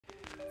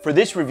For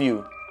this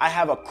review, I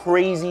have a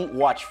crazy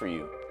watch for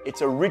you.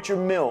 It's a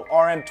Mille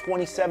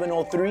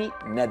RM27-03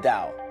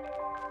 Nadal.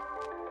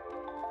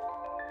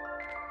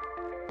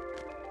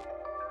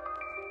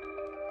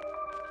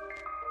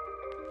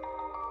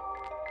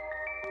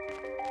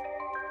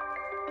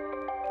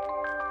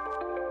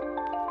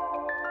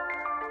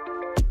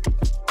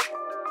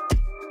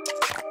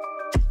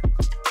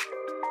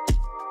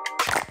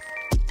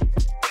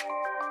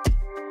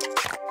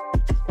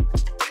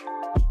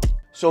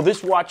 So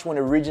this watch, when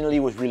originally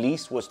was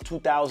released, was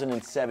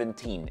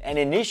 2017. And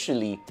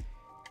initially,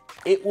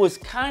 it was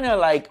kind of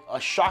like a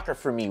shocker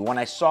for me when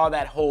I saw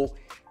that whole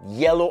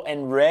yellow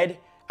and red.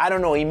 I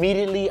don't know,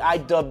 immediately I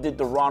dubbed it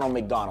the Ronald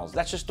McDonald's.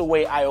 That's just the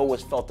way I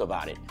always felt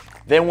about it.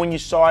 Then when you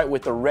saw it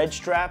with a red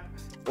strap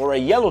or a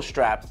yellow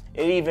strap,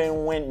 it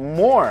even went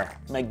more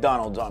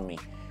McDonald's on me.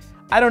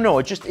 I don't know,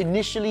 it just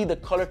initially the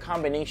color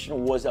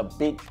combination was a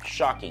bit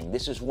shocking.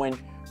 This is when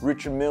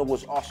Mille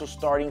was also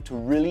starting to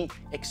really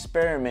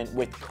experiment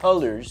with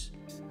colors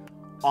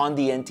on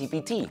the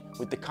NTPT,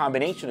 with the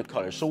combination of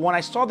colors. So when I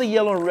saw the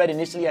yellow and red,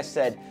 initially I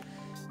said,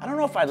 I don't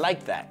know if I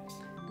like that.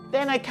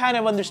 Then I kind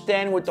of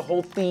understand with the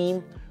whole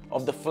theme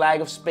of the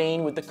flag of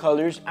Spain with the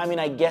colors. I mean,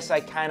 I guess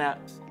I kind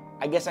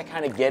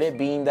of get it,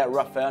 being that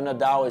Rafael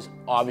Nadal is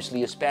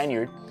obviously a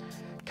Spaniard.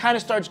 Kind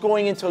of starts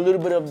going into a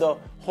little bit of the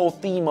whole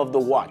theme of the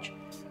watch.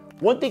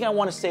 One thing I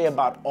want to say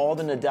about all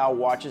the Nadal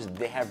watches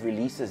they have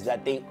released is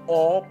that they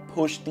all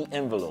push the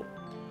envelope.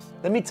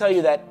 Let me tell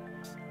you that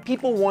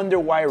people wonder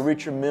why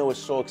Mille is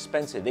so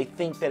expensive. They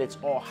think that it's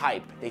all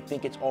hype. They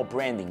think it's all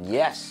branding.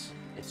 Yes,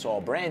 it's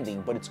all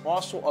branding, but it's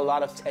also a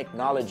lot of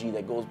technology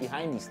that goes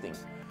behind these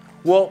things.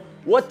 Well,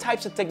 what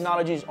types of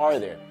technologies are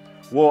there?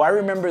 Well, I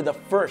remember the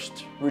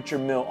first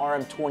Mille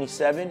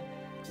RM27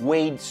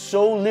 weighed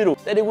so little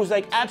that it was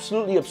like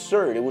absolutely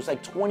absurd. It was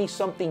like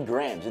 20-something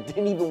grams. It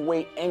didn't even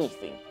weigh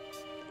anything.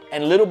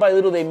 And little by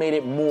little, they made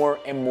it more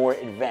and more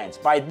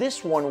advanced. By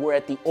this one, we're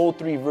at the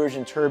 03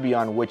 version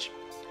Tourbillon, which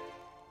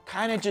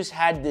kind of just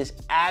had this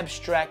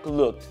abstract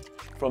look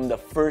from the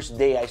first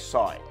day I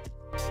saw it.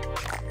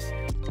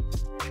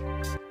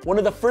 One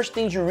of the first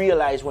things you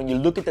realize when you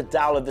look at the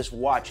dial of this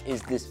watch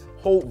is this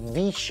whole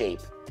V shape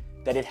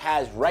that it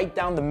has right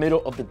down the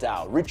middle of the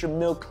dial.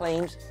 Mille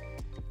claims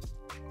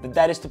that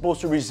that is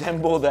supposed to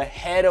resemble the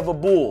head of a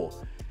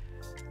bull.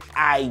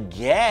 I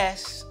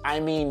guess. I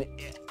mean,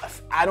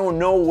 I don't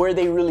know where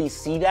they really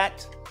see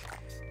that.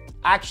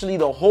 Actually,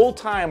 the whole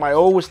time I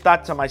always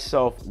thought to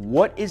myself,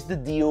 what is the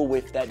deal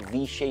with that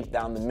V shape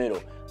down the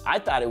middle? I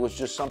thought it was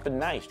just something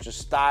nice, just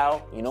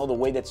style, you know, the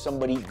way that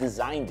somebody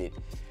designed it.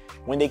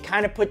 When they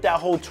kind of put that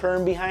whole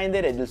term behind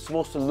it, it's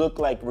supposed to look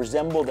like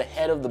resemble the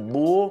head of the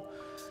bull.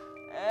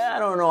 I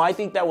don't know, I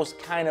think that was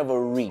kind of a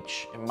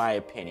reach in my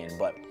opinion,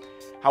 but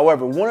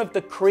however, one of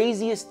the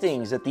craziest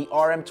things that the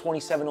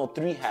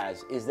RM27-03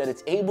 has is that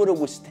it's able to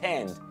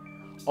withstand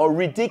a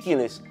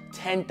ridiculous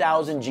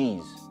 10,000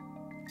 Gs.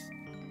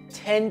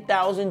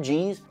 10,000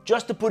 Gs,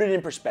 just to put it in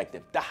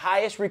perspective, the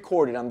highest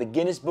recorded on the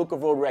Guinness Book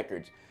of World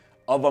Records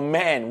of a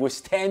man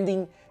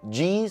withstanding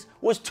Gs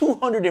was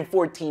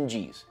 214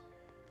 Gs.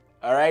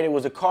 All right, it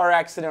was a car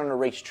accident on a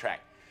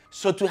racetrack.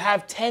 So to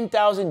have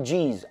 10,000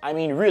 Gs, I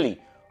mean, really,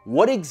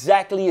 what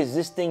exactly is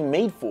this thing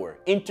made for?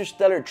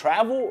 Interstellar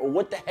travel, or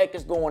what the heck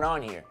is going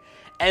on here?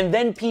 And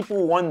then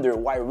people wonder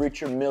why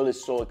Mille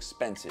is so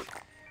expensive.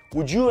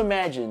 Would you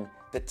imagine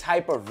the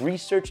type of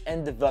research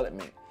and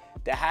development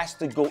that has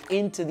to go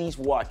into these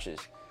watches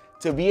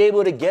to be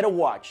able to get a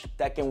watch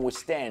that can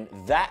withstand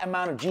that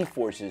amount of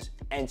G-forces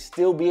and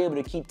still be able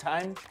to keep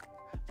time?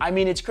 I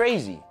mean, it's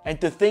crazy.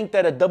 And to think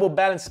that a double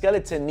balanced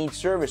skeleton needs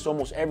service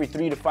almost every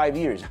 3 to 5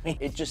 years, I mean,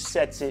 it just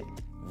sets it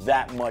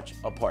that much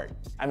apart.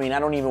 I mean, I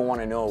don't even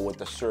want to know what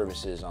the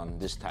service is on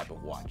this type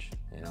of watch,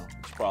 you know?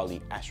 It's probably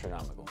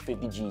astronomical,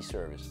 50 G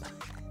service,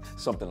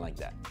 something like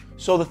that.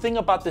 So the thing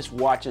about this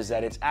watch is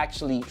that it's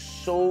actually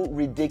so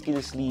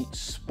ridiculously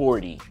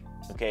sporty,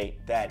 okay,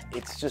 that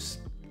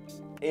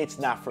it's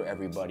not for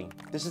everybody.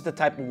 This is the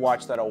type of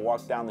watch that I'll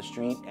walk down the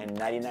street and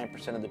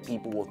 99% of the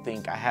people will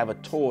think I have a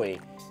toy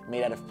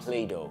made out of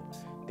Play-Doh.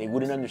 They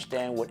wouldn't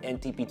understand what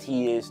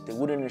NTPT is. They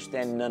wouldn't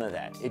understand none of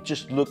that. It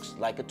just looks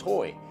like a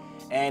toy.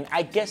 And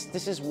I guess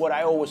this is what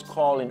I always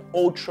call an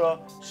ultra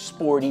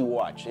sporty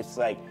watch. It's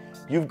like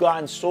you've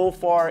gotten so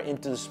far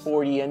into the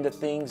sporty end of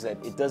things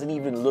that it doesn't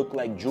even look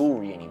like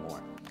jewelry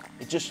anymore.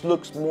 It just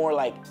looks more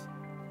like,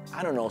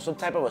 I don't know, some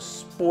type of a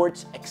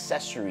sports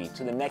accessory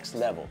to the next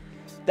level.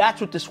 That's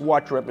what this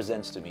watch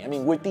represents to me. I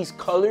mean, with these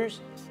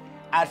colors,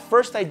 at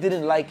first I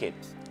didn't like it.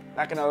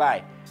 Not gonna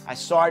lie. I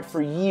saw it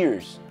for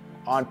years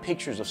on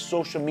pictures of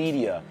social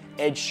media.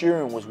 Ed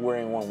Sheeran was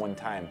wearing one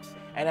time.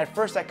 And at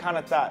first I kind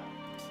of thought,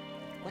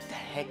 what the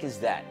heck is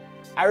that?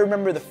 I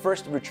remember the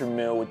first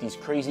Mille with these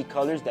crazy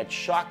colors that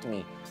shocked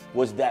me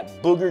was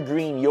that booger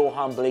green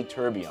Johann Blake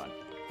Tourbillon.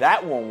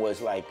 That one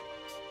was like,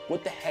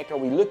 what the heck are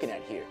we looking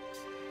at here?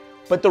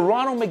 But the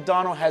Ronald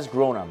McDonald has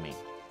grown on me.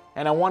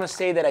 And I want to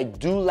say that I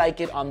do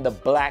like it on the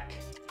black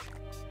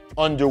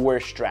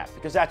underwear strap,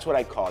 because that's what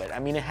I call it. I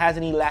mean, it has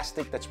an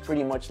elastic that's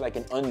pretty much like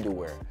an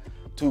underwear.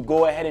 to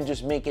go ahead and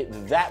just make it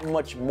that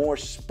much more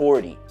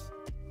sporty.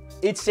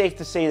 It's safe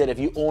to say that if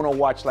you own a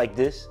watch like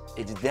this,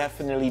 it's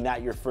definitely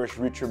not your first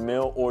Richard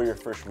Mille or your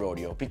first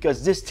rodeo,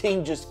 because this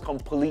thing just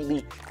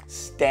completely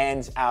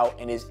stands out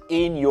and is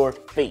in your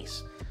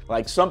face.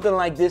 Like, something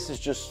like this is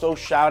just so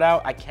shout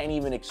out, I can't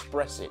even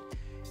express it.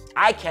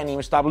 I can't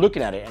even stop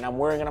looking at it, and I'm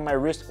wearing it on my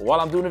wrist while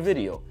I'm doing a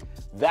video.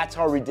 That's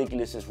how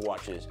ridiculous this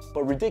watch is,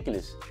 but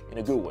ridiculous in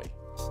a good way.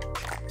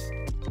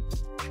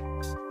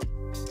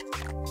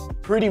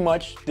 Pretty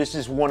much, this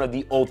is one of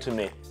the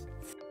ultimate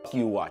fuck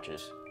you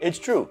watches. It's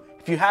true.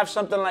 If you have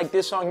something like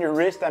this on your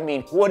wrist, I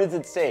mean, what does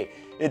it say?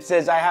 It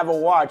says, I have a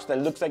watch that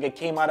looks like it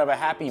came out of a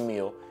Happy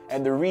Meal,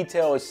 and the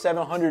retail is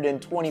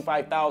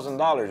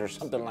 $725,000 or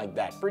something like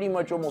that. Pretty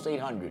much almost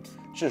 800.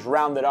 Just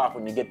round it off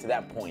when you get to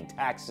that point.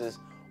 Taxes,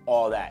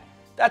 all that.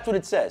 That's what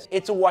it says.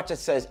 It's a watch that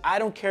says, I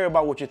don't care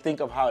about what you think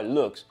of how it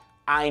looks.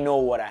 I know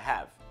what I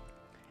have.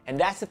 And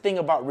that's the thing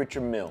about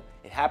Richard Mille.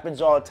 It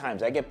happens all the time.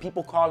 I get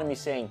people calling me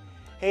saying,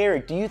 hey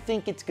Eric, do you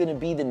think it's gonna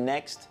be the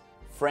next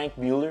Frank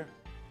Mueller?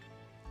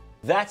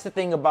 That's the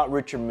thing about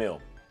Richard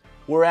Mille.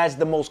 Whereas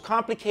the most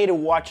complicated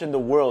watch in the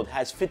world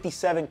has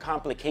 57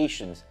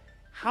 complications,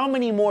 how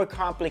many more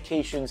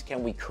complications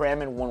can we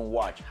cram in one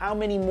watch? How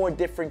many more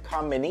different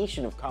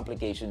combination of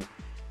complications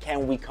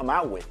can we come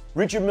out with?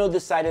 Richard Mille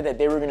decided that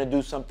they were gonna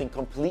do something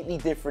completely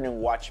different in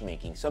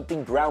watchmaking,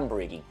 something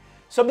groundbreaking,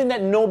 something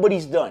that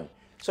nobody's done.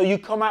 So you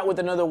come out with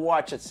another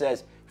watch that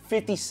says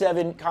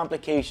 57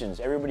 complications.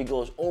 Everybody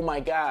goes, oh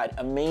my God,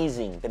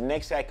 amazing. The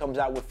next guy comes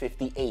out with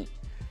 58.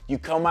 You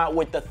come out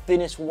with the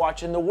thinnest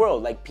watch in the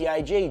world, like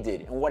PIJ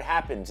did, and what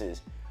happens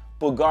is,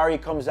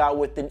 Bulgari comes out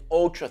with an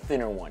ultra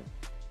thinner one.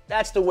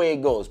 That's the way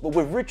it goes. But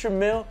with Richard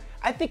Mille,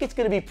 I think it's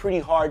gonna be pretty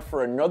hard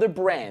for another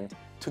brand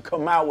to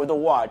come out with a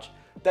watch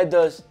that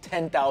does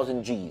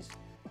 10,000 Gs.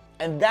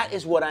 And that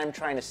is what I'm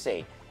trying to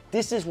say.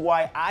 This is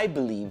why I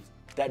believe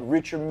that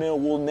Richard Mille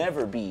will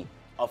never be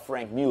a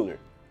Frank Mueller.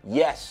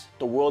 Yes,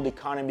 the world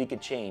economy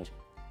could change.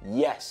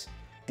 Yes,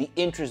 the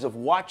interest of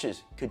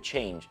watches could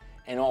change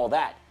and all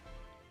that.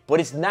 But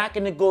it's not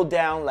gonna go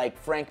down like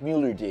Frank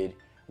Mueller did,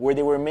 where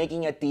they were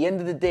making, at the end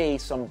of the day,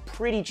 some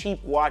pretty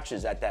cheap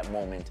watches at that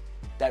moment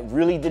that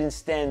really didn't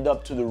stand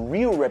up to the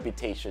real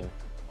reputation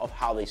of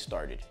how they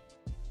started.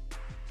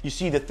 You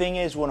see, the thing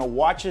is, when a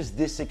watch is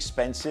this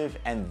expensive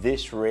and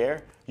this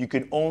rare, you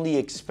can only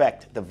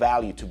expect the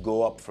value to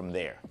go up from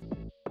there.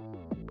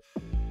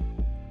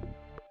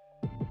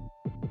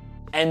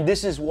 And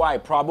this is why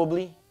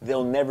probably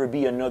there'll never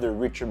be another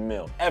Richard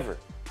Mille, ever.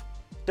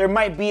 There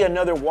might be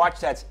another watch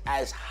that's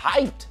as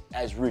hyped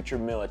as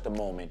Richard Mille at the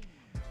moment,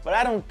 but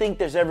I don't think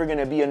there's ever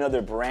gonna be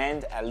another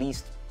brand, at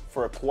least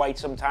for quite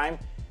some time,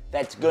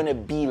 that's gonna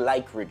be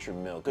like Richard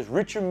Mille, because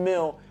Richard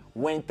Mille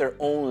went their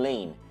own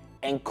lane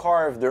and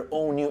carved their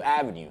own new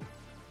avenue.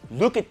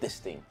 Look at this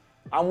thing.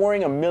 I'm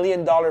wearing a $1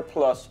 million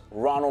plus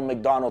Ronald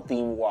McDonald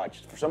themed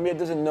watch. For somebody that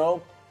doesn't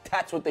know,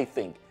 that's what they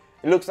think.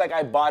 It looks like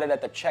I bought it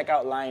at the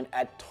checkout line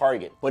at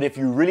Target. But if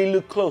you really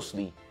look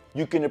closely,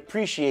 you can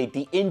appreciate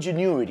the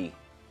ingenuity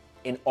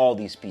in all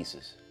these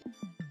pieces.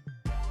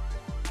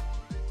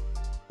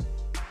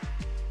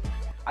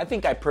 I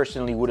think I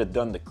personally would have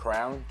done the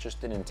crown,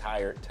 just an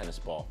entire tennis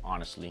ball,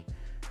 honestly.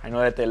 I know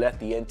that they left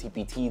the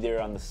NTPT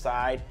there on the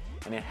side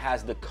and it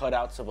has the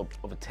cutouts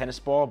of a tennis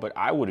ball, but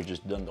I would have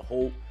just done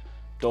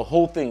the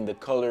whole thing, the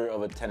color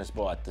of a tennis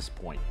ball at this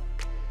point.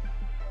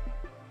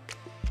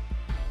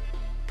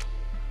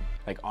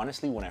 Like,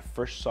 honestly, when I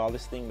first saw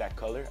this thing, that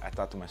color, I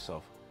thought to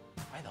myself,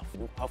 why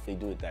the fuck they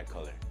do it that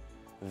color?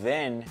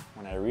 Then,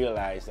 when I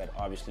realized that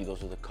obviously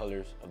those are the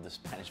colors of the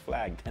Spanish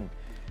flag, then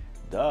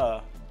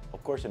duh,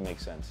 of course it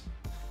makes sense.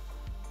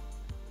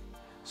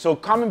 So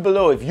comment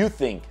below if you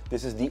think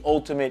this is the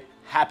ultimate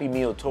Happy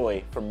Meal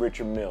toy from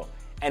Richard Mille.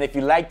 And if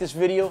you like this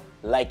video,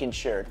 like and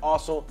share it.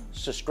 Also,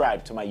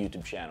 subscribe to my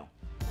YouTube channel.